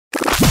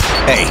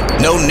Hey,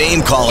 no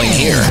name calling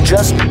here.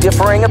 Just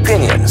differing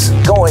opinions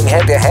going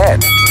head to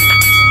head.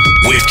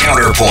 With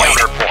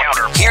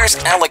Counterpoint. Here's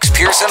Alex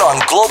Pearson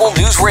on Global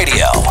News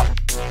Radio.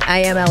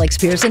 I am Alex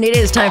Pearson. It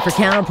is time for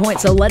Counterpoint,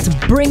 so let's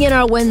bring in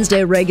our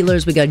Wednesday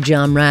regulars. We got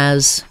John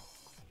Raz,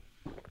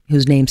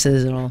 whose name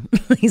says it all.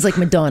 He's like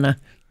Madonna.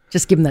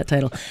 Just give him that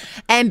title.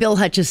 And Bill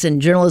Hutchison,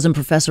 journalism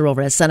professor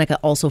over at Seneca,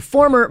 also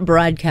former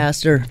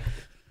broadcaster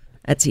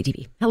at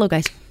CTV. Hello,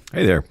 guys.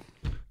 Hey there.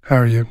 How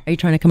are you? Are you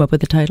trying to come up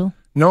with a title?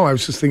 No, I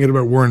was just thinking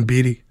about Warren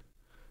Beatty.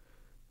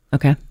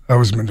 Okay. That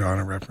was a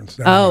Madonna reference.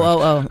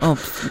 Oh.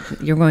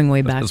 You're going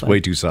way back. That's way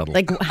too subtle.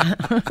 Like,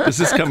 Does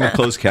this come with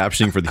closed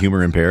captioning for the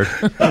humor impaired?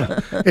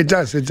 It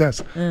does.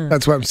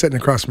 That's why I'm sitting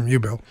across from you,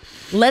 Bill.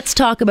 let's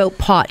talk about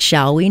pot,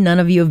 shall we? None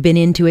of you have been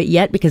into it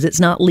yet because it's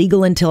not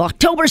legal until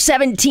October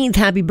 17th.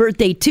 Happy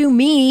birthday to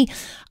me.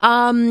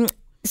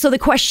 So the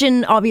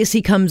question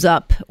obviously comes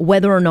up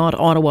whether or not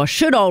Ottawa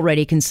should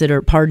already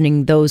consider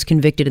pardoning those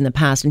convicted in the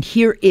past. And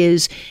here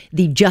is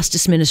the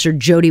Justice Minister,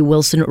 Jody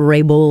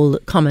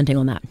Wilson-Raybould, commenting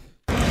on that.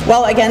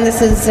 Well, again,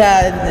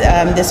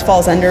 this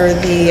falls under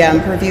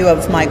the purview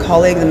of my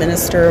colleague, the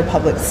Minister of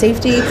Public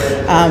Safety.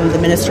 The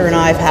Minister and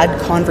I have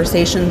had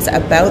conversations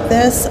about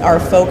this. Our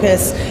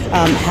focus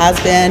has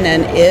been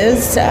and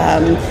is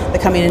the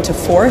coming into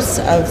force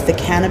of the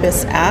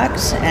Cannabis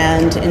Act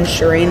and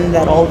ensuring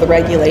that all the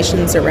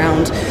regulations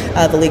around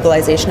the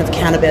legalization of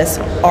cannabis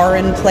are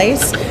in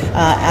place.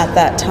 At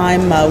that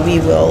time, we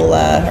will,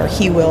 or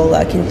he will,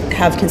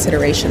 have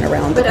consideration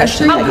around the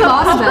question. Have you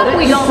thought about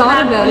it? You've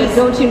thought about it,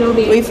 don't you know?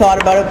 We've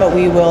thought about it, but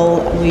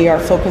we are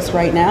focused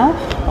right now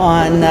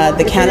on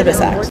the Cannabis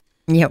Act.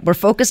 Yeah, we're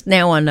focused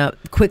now on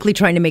quickly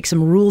trying to make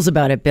some rules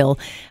about it, Bill.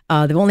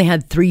 They've only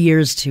had 3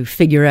 years to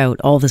figure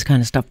out all this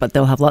kind of stuff, but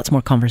they'll have lots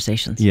more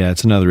conversations. Yeah,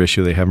 it's another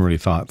issue they haven't really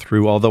thought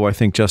through, although I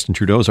think Justin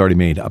Trudeau's already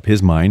made up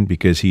his mind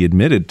because he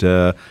admitted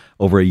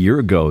over a year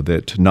ago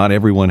that not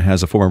everyone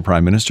has a former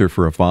prime minister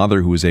for a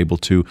father who was able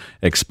to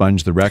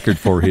expunge the record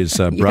for his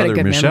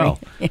brother, Michel.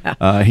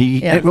 Yeah.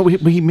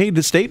 He made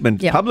the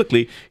statement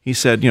publicly. He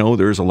said,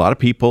 there's a lot of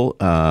people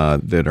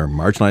that are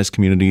marginalized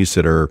communities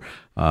that are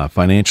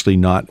financially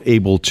not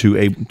able to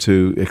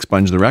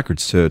expunge the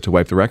records, to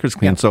wipe the records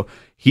clean. So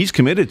he's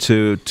committed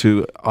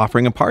to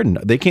offering a pardon.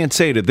 They can't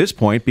say it at this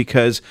point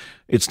because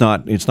it's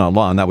not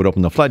law, and that would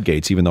open the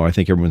floodgates, even though I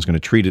think everyone's going to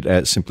treat it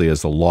as simply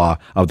as the law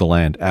of the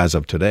land as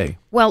of today.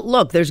 Well,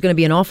 look, there's going to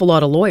be an awful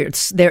lot of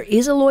lawyers. There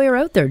is a lawyer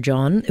out there,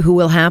 John, who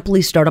will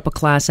happily start up a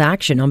class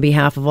action on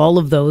behalf of all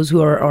of those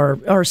who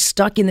are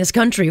stuck in this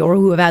country or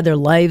who have had their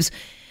lives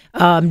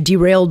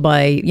derailed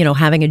by,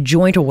 having a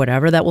joint or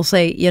whatever, that will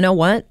say, you know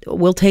what,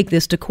 we'll take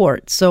this to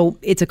court. So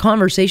it's a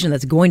conversation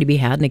that's going to be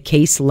had and a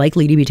case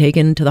likely to be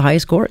taken to the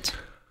highest courts.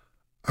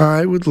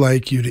 I would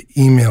like you to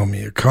email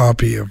me a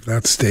copy of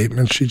that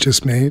statement she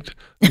just made,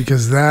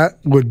 because that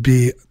would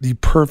be the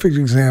perfect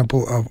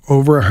example of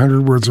over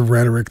 100 words of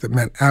rhetoric that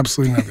meant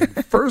absolutely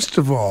nothing. First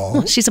of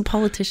all, she's a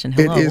politician.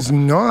 Hello. It is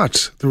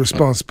not the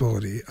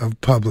responsibility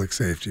of Public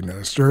Safety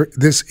Minister.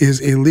 This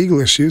is a legal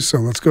issue, so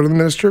let's go to the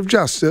Minister of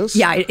Justice.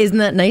 Yeah, isn't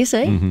that nice,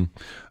 eh?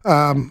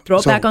 Mm-hmm. Throw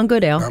it back on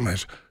Goodale.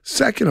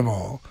 Second of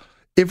all,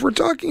 if we're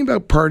talking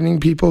about pardoning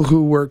people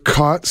who were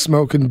caught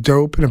smoking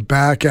dope in a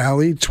back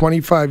alley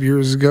 25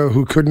 years ago,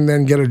 who couldn't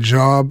then get a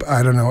job,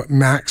 I don't know, at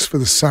Max for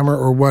the summer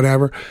or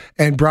whatever,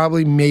 and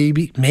probably may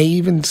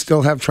even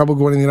still have trouble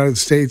going to the United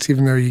States,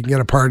 even though you can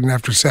get a pardon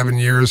after 7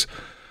 years,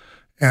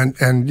 and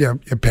you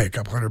pay a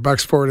couple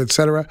 $100 for it,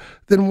 etc.,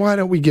 then why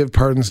don't we give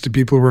pardons to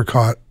people who were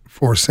caught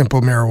for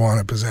simple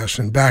marijuana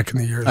possession back in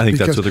the years? I think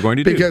that's what they're going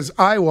to do. Because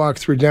I walked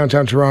through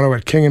downtown Toronto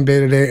at King and Bay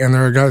today, and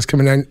there are guys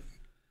coming in.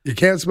 You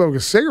can't smoke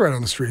a cigarette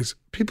on the streets.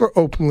 People are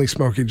openly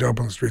smoking dope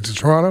on the streets of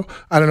Toronto.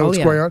 I don't know what's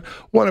going on.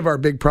 One of our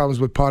big problems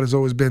with pot has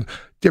always been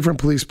different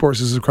police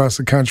forces across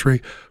the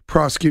country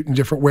prosecute in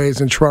different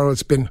ways. In Toronto,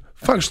 it's been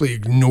functionally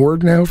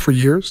ignored now for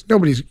years.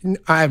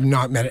 I have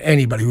not met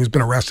anybody who's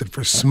been arrested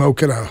for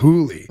smoking a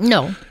hoolie.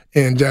 No.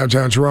 In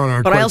downtown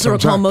Toronto. But I also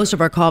recall most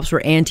of our cops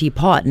were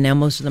anti-pot, and now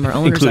most of them are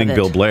owners including of it.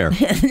 Bill Blair.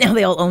 Now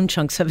they all own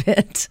chunks of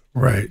it.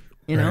 Right.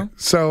 You know?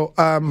 So,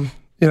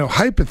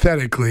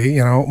 hypothetically,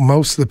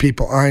 most of the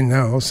people I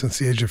know since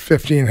the age of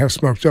 15 have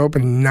smoked dope,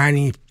 and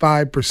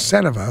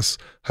 95% of us,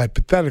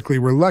 hypothetically,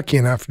 were lucky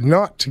enough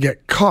not to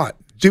get caught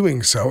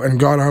doing so and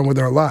gone on with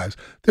our lives.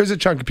 There's a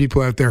chunk of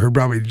people out there who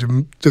probably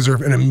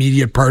deserve an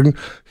immediate pardon.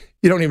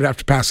 You don't even have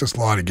to pass this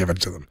law to give it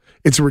to them.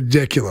 It's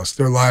ridiculous.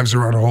 Their lives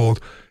are on hold.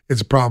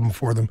 It's a problem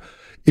for them.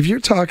 If you're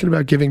talking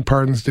about giving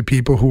pardons to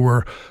people who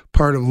were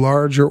part of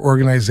larger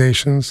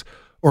organizations,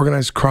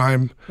 organized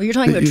crime. Well, you're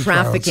talking about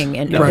trafficking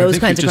and those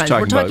kinds of crimes.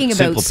 We're talking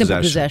about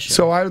simple possession.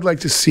 So I would like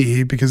to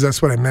see, because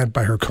that's what I meant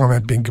by her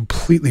comment being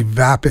completely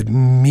vapid,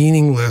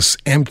 meaningless,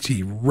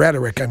 empty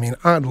rhetoric. I mean,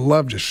 I'd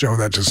love to show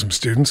that to some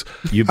students.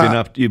 You've been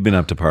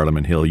up to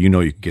Parliament Hill. You know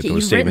you can get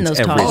those statements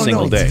every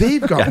single day.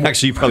 They've got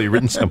actually, you've probably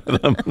written some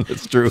of them.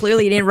 That's true.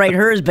 Clearly, you didn't write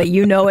hers, but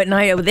you know it, and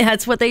I know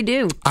that's what they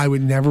do. I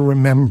would never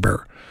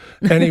remember.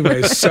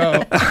 Anyway,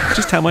 so...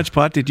 Just how much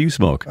pot did you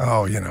smoke?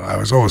 Oh, I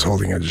was always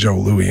holding a Joe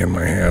Louis in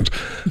my hand.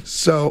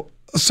 So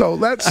So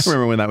let's. I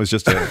remember when that was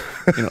just a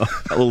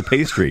little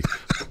pastry.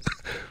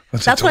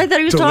 That's what I thought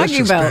he was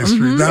talking about.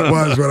 Mm-hmm. That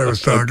was what I was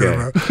talking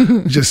about.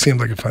 It just seemed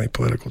like a funny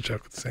political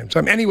joke at the same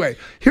time. Anyway,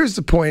 here's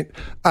the point.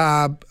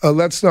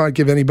 Let's not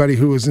give anybody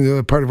who is in the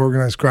other part of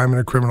organized crime and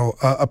a criminal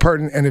a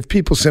pardon. And if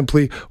people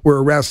simply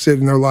were arrested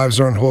and their lives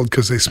are on hold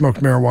because they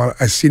smoked marijuana,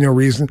 I see no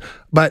reason.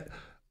 But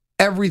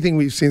everything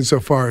we've seen so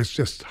far is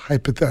just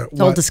hypothetical.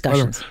 It's all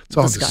discussions. It's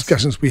all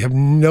discussions. We have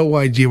no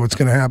idea what's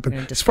going to happen.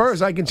 As far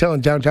as I can tell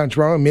in downtown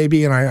Toronto,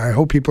 maybe, and I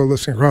hope people are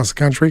listening across the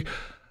country,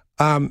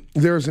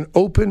 there's an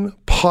open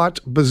pot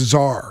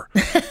bazaar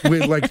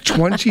with like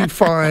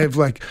 25,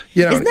 like,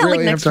 Isn't that really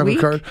like next have to week?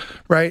 have a card,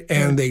 right?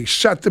 And they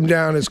shut them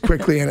down as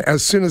quickly. And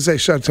as soon as they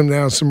shut them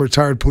down, some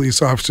retired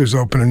police officers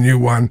open a new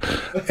one.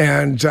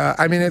 And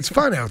I mean, it's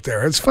fun out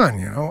there. It's fun,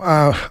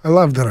 I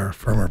love that our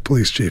former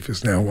police chief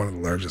is now one of the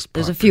largest pot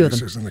There's a few of them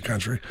producers in the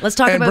country. Let's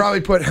talk and about-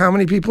 probably put how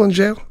many people in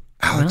jail?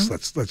 Alex,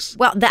 let's.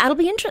 Well, that'll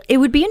be interesting. It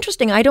would be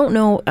interesting. I don't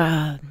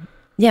know.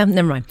 Yeah,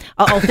 never mind.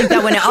 I'll think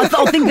that one out.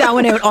 I'll think that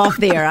one out off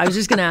the air. I was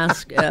just going to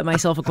ask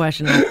myself a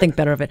question. I'll think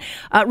better of it.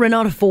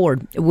 Renata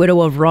Ford, widow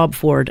of Rob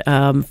Ford,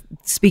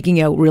 speaking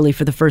out really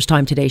for the first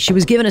time today. She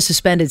was given a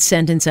suspended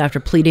sentence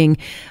after pleading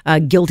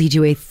guilty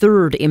to a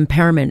third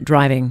impairment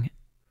driving.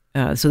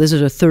 So this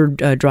is a third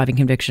driving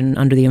conviction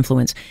under the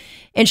influence.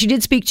 And she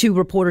did speak to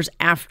reporters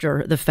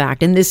after the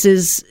fact. And this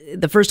is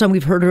the first time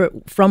we've heard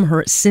from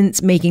her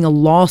since making a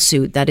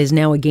lawsuit that is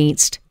now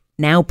against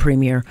now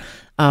Premier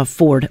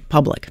Ford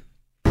Public.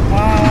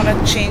 I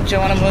want to change. I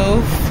want to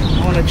move.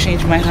 I want to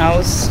change my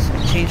house,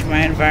 change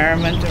my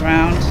environment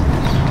around.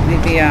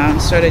 Maybe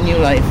start a new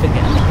life again.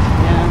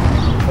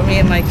 Yeah, for me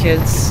and my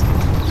kids.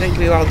 I think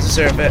we all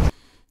deserve it.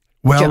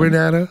 Well,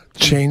 Renata,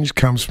 change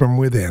comes from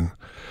within,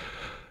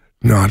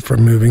 not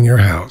from moving your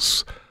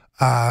house.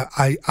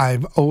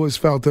 I've always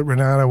felt that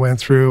Renata went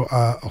through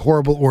a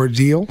horrible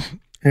ordeal,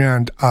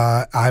 and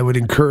I would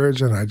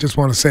encourage, and I just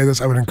want to say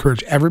this, I would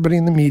encourage everybody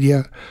in the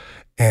media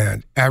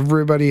and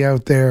everybody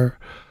out there.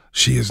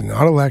 She is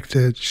not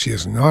elected. She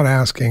is not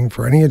asking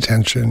for any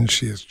attention.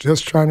 She is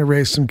just trying to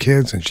raise some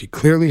kids, and she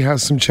clearly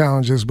has some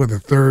challenges with a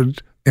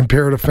third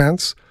impaired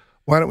offense.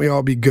 Why don't we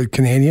all be good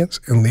Canadians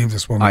and leave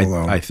this woman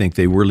alone? I think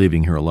they were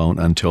leaving her alone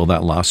until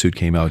that lawsuit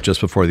came out just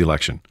before the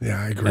election.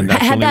 Yeah, I agree. And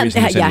that's the only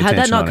reason there's any had that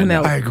attention not on come it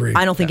out, now. I agree.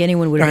 I don't think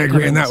anyone would have I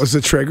agree, and that was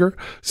the trigger.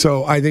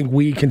 So I think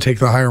we can take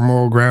the higher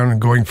moral ground and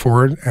going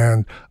forward.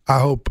 And I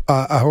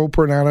hope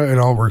Renata, it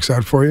all works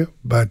out for you.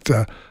 But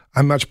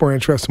I'm much more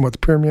interested in what the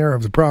Premier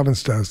of the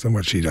province does than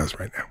what she does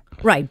right now.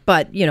 Right,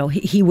 but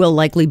he will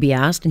likely be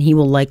asked, and he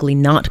will likely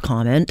not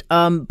comment.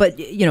 But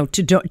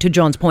to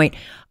John's point,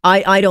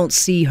 I don't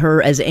see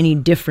her as any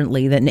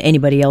differently than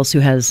anybody else who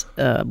has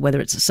whether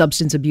it's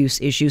substance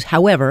abuse issues.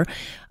 However,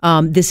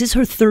 this is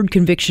her third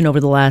conviction over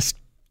the last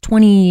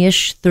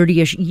 20-ish,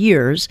 30-ish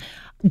years.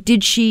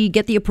 Did she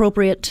get the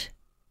appropriate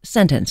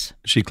sentence?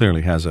 She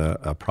clearly has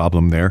a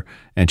problem there,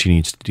 and she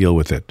needs to deal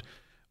with it.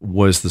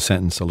 Was the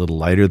sentence a little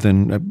lighter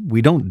than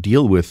we don't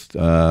deal with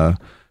drunk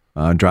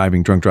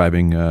driving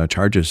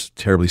charges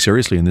terribly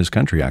seriously in this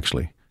country,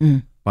 actually.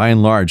 Mm. By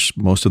and large,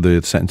 most of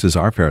the sentences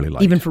are fairly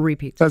light. Even for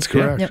repeats. That's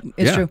correct. Yep,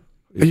 it's true.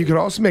 You could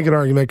also make an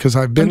argument, because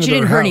I've been to she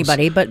their didn't house. hurt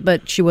anybody,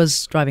 but she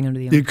was driving under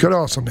the influence. You could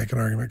also make an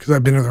argument, because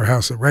I've been to their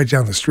house, that right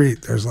down the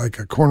street, there's like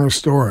a corner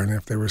store, and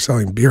if they were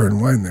selling beer and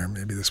wine there,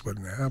 maybe this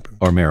wouldn't have happened.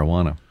 Or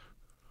marijuana.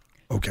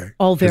 Okay.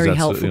 All very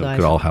helpful, guys.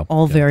 Could all help.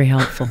 All very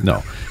helpful.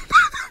 No.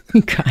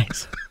 You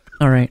guys.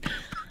 All right.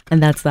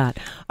 And that's that.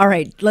 All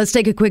right. Let's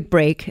take a quick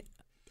break.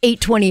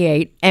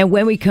 8:28. And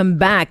when we come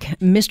back,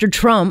 Mr.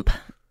 Trump,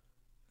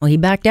 well, he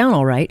backed down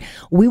all right.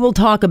 We will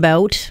talk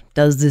about,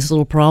 does this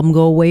little problem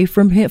go away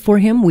for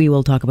him? We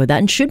will talk about that.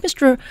 And should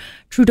Mr.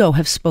 Trudeau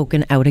have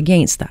spoken out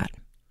against that?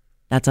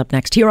 That's up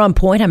next. Here on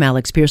Point, I'm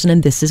Alex Pearson,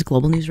 and this is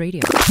Global News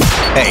Radio.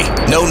 Hey,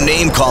 no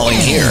name calling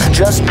here.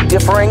 Just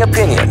differing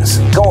opinions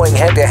going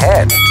head to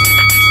head.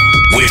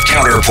 With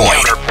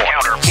Counterpoint.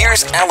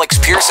 Here's Alex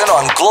Pearson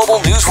on Global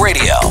News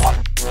Radio.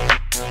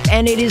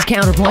 And it is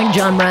Counterpoint.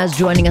 John Mraz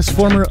joining us,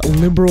 former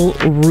Liberal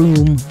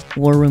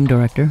War Room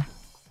Director.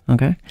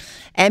 Okay.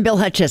 And Bill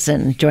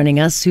Hutchison joining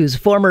us, who's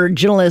former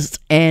journalist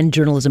and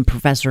journalism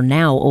professor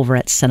now over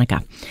at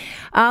Seneca.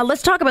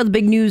 Let's talk about the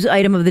big news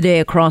item of the day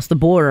across the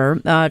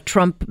border.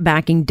 Trump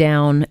backing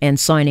down and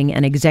signing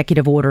an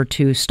executive order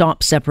to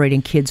stop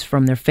separating kids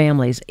from their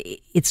families.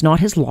 It's not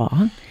his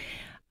law.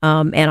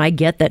 And I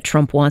get that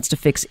Trump wants to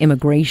fix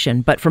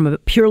immigration, but from a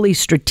purely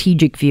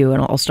strategic view,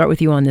 and I'll start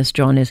with you on this,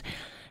 John, is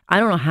I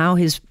don't know how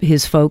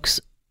his folks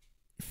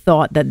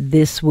thought that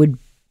this would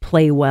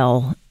play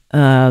well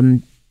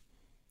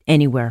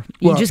anywhere.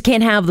 You just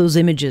can't have those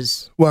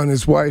images. Well, and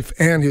his wife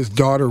and his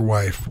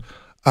daughter-wife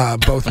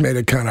both made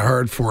it kind of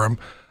hard for him.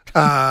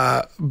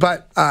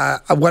 But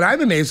what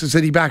I'm amazed is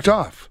that he backed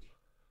off.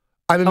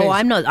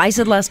 I'm not. I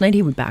said last night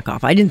he would back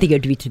off. I didn't think it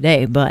would be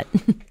today, but...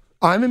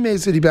 I'm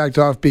amazed that he backed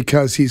off,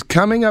 because he's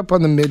coming up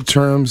on the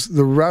midterms.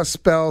 The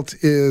Rust Belt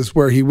is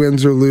where he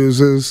wins or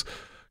loses.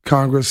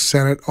 Congress,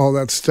 Senate, all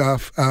that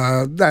stuff.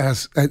 And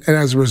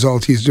as a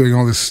result, he's doing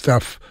all this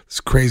stuff,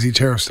 this crazy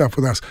tariff stuff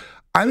with us.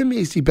 I'm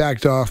amazed he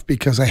backed off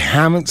because I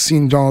haven't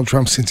seen Donald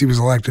Trump since he was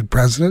elected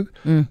president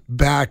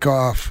back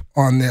off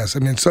on this. I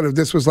mean, sort of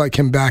this was like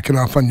him backing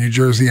off on New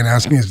Jersey and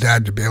asking his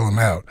dad to bail him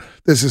out.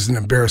 This is an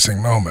embarrassing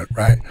moment,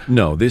 right?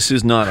 No, this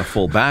is not a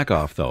full back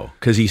off, though,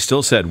 because he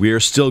still said we are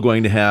still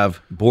going to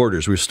have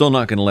borders. We're still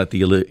not going to let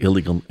the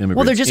illegal immigrants.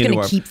 Well, they're just going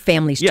to keep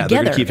families together,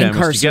 they're going to keep families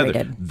incarcerated.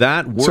 Together.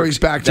 That works. So he's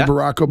back to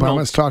Barack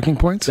Obama's talking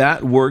points?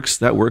 That works.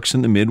 That works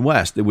in the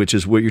Midwest, which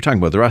is what you're talking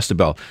about, the Rust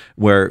Belt,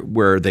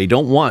 where they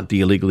don't want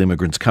the illegal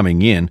immigrants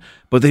coming in,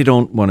 but they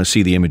don't want to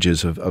see the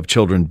images of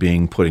children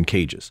being put in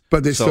cages.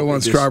 But they still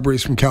want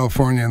strawberries from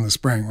California in the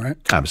spring, right?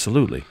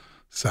 Absolutely.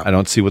 So I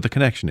don't see what the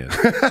connection is.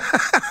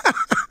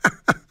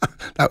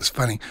 That was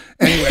funny.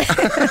 Anyway.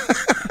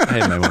 I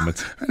had my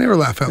moments. I never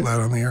laugh out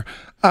loud on the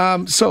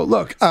air. So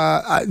look,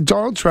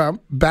 Donald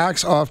Trump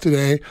backs off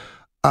today.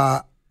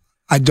 I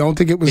don't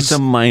think it was... It's a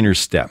minor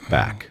step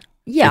back.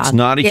 Yeah. It's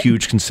not a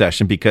huge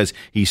concession because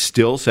he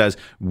still says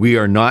we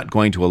are not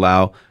going to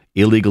allow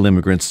illegal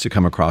immigrants to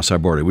come across our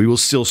border. We will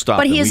still stop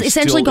them. But he has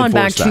essentially gone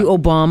back to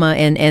Obama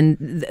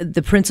and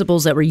the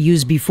principles that were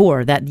used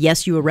before, that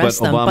yes, you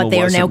arrest them, but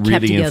they are now kept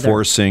really together.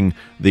 Enforcing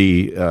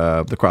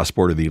the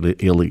cross-border, the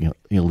illegal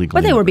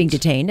But they were being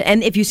detained.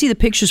 And if you see the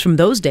pictures from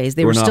those days,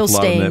 they were still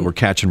staying. That were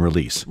catch and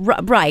release.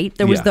 Right.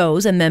 There was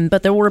those.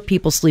 But there were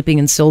people sleeping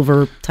in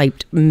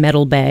silver-typed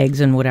metal bags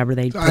and whatever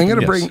they... I'm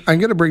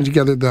going to bring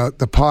together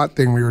the pot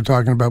thing we were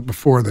talking about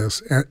before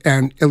this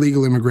and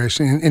illegal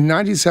immigration. In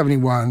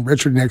 1971,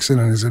 Richard Nixon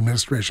and his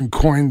administration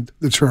coined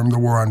the term the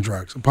war on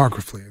drugs,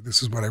 apocryphally.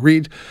 This is what I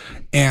read.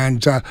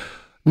 And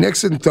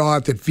Nixon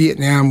thought that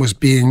Vietnam was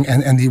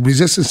and the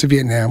resistance to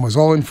Vietnam was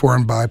all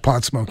informed by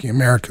pot-smoking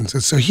Americans.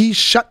 And so he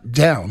shut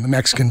down the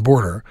Mexican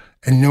border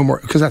and no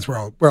more, because that's where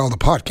all the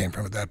pot came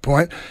from at that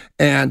point.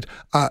 And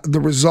the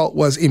result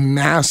was a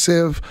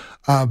massive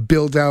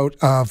build-out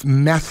of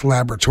meth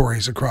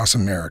laboratories across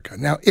America.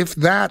 Now, if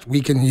that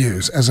we can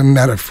use as a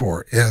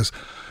metaphor is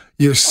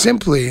you're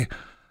simply...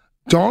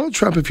 Donald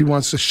Trump, if he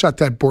wants to shut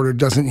that border,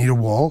 doesn't need a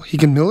wall. He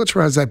can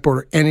militarize that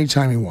border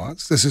anytime he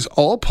wants. This is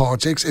all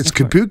politics. It's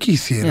kabuki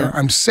theater. Yeah.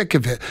 I'm sick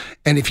of it.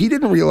 And if he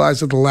didn't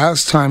realize that the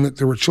last time that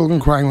there were children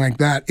crying like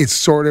that, it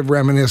sort of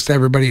reminisced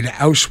everybody to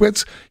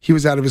Auschwitz, he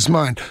was out of his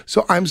mind.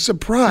 So I'm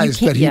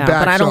surprised that he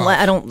backed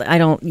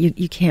off.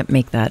 You can't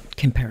make that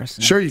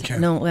comparison. Sure you can.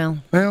 No,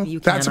 well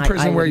you that's a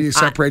prison where you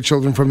separate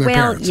children from their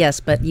parents. Well, yes,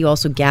 but you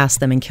also gas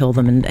them and kill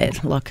them.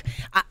 And look,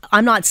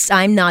 I'm not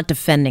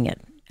defending it.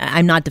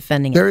 I'm not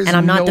defending it, and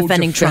I'm not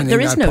defending Trump. There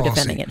is no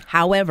defending it.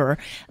 However,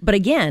 but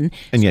again...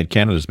 And yet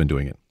Canada's been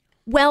doing it.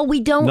 Well,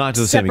 we don't not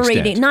to the same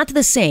extent. Not to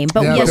the same,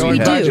 but yes, we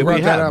do.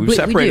 We've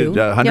separated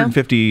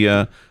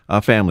 150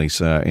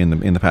 families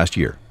in the past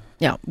year.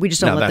 Yeah, we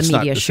just don't let the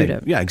media shoot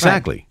it. Yeah,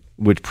 exactly,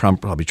 right. Which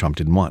Trump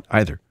didn't want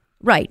either.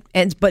 Right,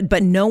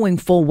 but knowing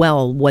full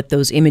well what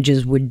those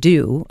images would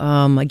do,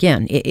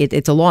 again,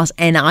 it's a loss,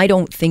 and I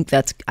don't think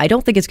it's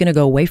going to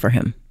go away for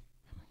him.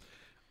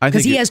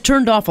 Because he has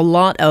turned off a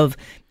lot of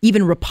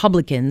even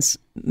Republicans,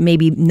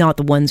 maybe not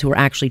the ones who are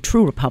actually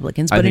true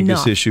Republicans, but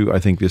enough. I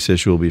think this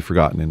issue will be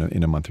forgotten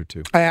in a month or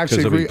two. I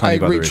actually agree.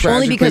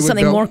 Only because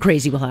something more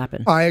crazy will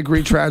happen. I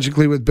agree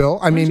tragically with Bill.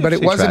 I mean, but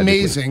it was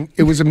amazing.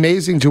 It was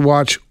amazing to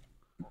watch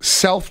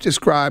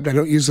self-described, I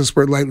don't use this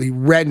word lightly,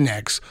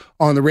 rednecks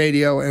on the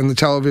radio and the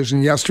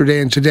television yesterday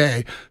and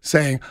today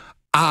saying,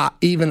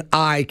 even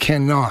I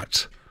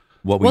cannot.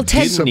 What we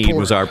didn't need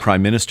was our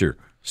prime minister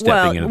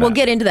stepping into that. We'll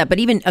get into that, but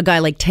even a guy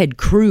like Ted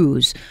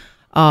Cruz,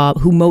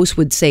 who most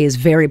would say is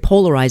very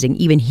polarizing,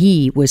 even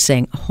he was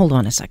saying, hold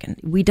on a second,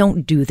 we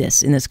don't do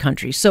this in this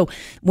country. So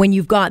when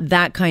you've got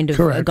that kind of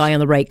a guy on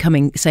the right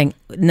coming saying,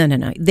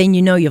 no, then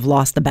you know you've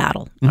lost the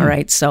battle, all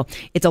right? So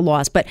it's a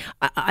loss. But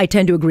I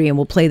tend to agree, and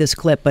we'll play this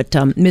clip, but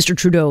Mr.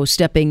 Trudeau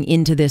stepping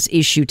into this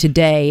issue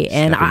today.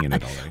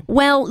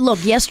 Well,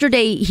 look,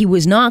 yesterday he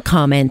was not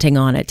commenting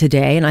on it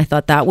today, and I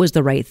thought that was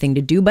the right thing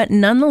to do. But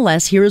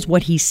nonetheless, here's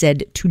what he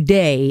said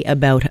today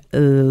about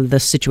the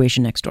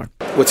situation next door.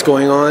 What's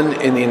going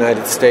on in the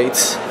United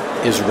States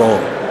is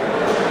wrong.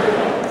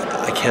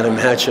 I can't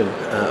imagine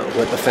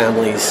what the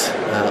families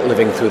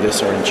living through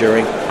this are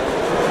enduring.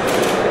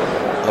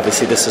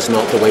 Obviously, this is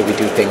not the way we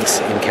do things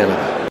in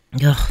Canada.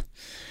 Ugh.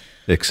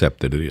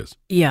 Except that it is.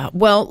 Yeah,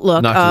 well,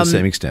 look. Not to the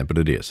same extent, but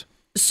it is.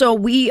 So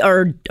we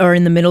are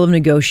in the middle of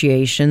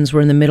negotiations.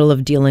 We're in the middle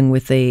of dealing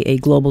with a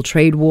global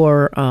trade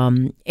war,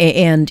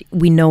 and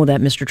we know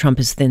that Mr. Trump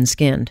is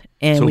thin-skinned.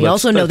 And so we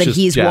also know that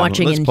he's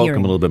watching and hearing. Let's poke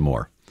him a little bit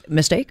more.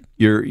 Mistake?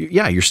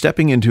 You're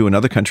stepping into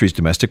another country's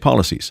domestic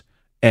policies,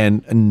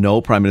 and no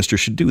prime minister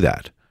should do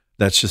that.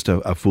 That's just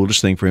a foolish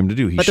thing for him to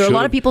do. But there are a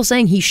lot of people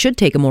saying he should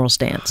take a moral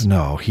stance.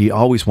 No, he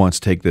always wants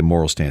to take the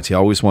moral stance. He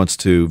always wants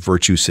to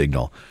virtue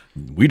signal.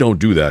 We don't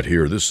do that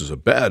here. This is a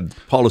bad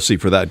policy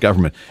for that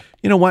government.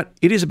 You know what?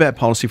 It is a bad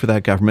policy for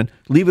that government.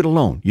 Leave it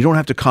alone. You don't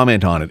have to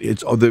comment on it.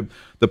 It's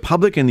the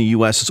public in the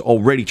U.S. has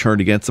already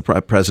turned against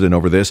the president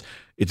over this.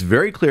 It's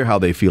very clear how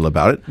they feel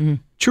about it. Mm-hmm.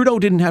 Trudeau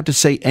didn't have to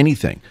say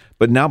anything.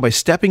 But now by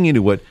stepping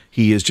into what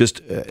he has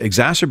just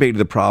exacerbated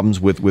the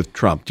problems with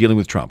Trump, dealing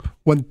with Trump.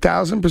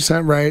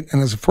 1,000% right.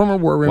 And as a former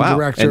war room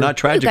director. And not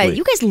tragically.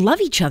 You guys love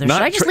each other.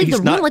 Should I just leave the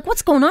room? Like,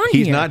 what's going on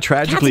here? He's not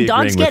tragically Cats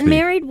and dogs agreeing getting with me.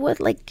 married? What,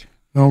 like...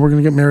 No, we're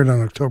going to get married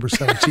on October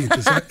 17th.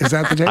 Is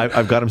that the date?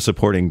 I've got him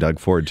supporting Doug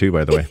Ford, too,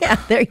 by the way. Yeah,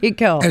 there you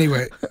go.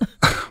 Anyway,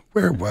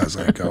 where was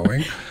I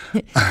going?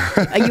 You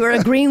were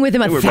agreeing with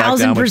him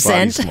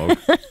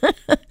 1,000%.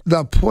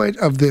 The point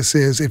of this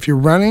is if you're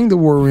running the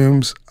war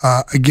rooms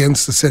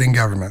against the sitting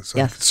government, so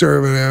the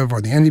Conservative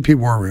or the NDP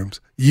war rooms,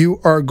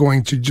 you are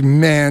going to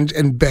demand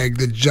and beg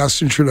that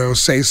Justin Trudeau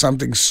say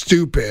something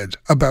stupid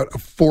about a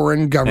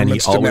foreign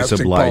government's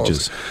domestic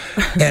policy.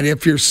 And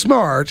if you're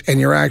smart and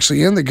you're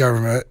actually in the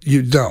government,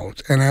 you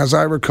don't. And as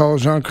I recall,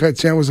 Jean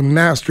Chrétien was a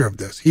master of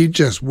this. He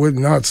just would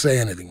not say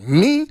anything.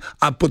 Me,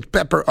 I put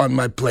pepper on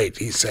my plate,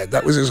 he said.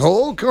 That was his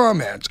whole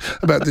comment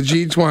about the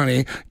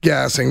G20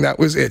 gassing. That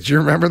was it. Do you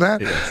remember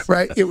that? Yes.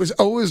 Right? It was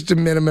always de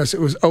minimis.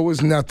 It was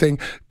always nothing.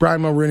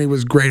 Brian Mulroney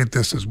was great at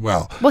this as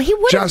well. Well, he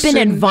would have been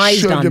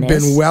advised on this. Should have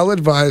been well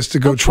advised to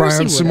go try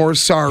on some more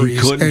sorries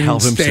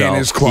and stay in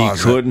his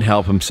closet. He couldn't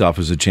help himself.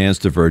 It was a chance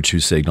to virtue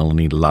signal, and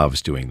he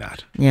loves doing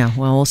that. Yeah,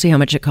 well, we'll see how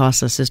much it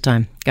costs us this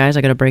time. Guys,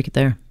 I got to break it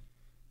there.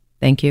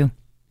 Thank you.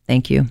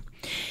 Thank you.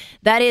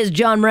 That is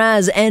John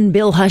Mraz and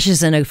Bill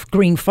Hutchison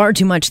agreeing far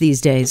too much these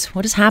days.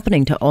 What is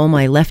happening to all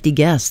my lefty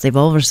guests? They've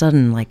all of a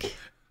sudden,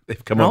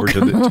 they've come over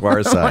to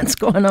our side. What's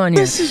going on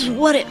here? This is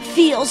what it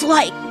feels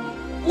like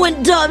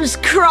when doves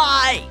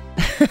cry.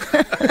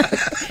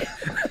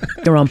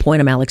 You're on point.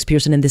 I'm Alex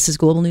Pearson, and this is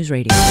Global News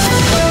Radio.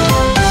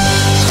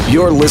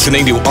 You're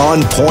listening to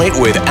On Point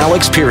with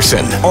Alex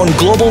Pearson on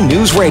Global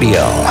News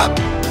Radio.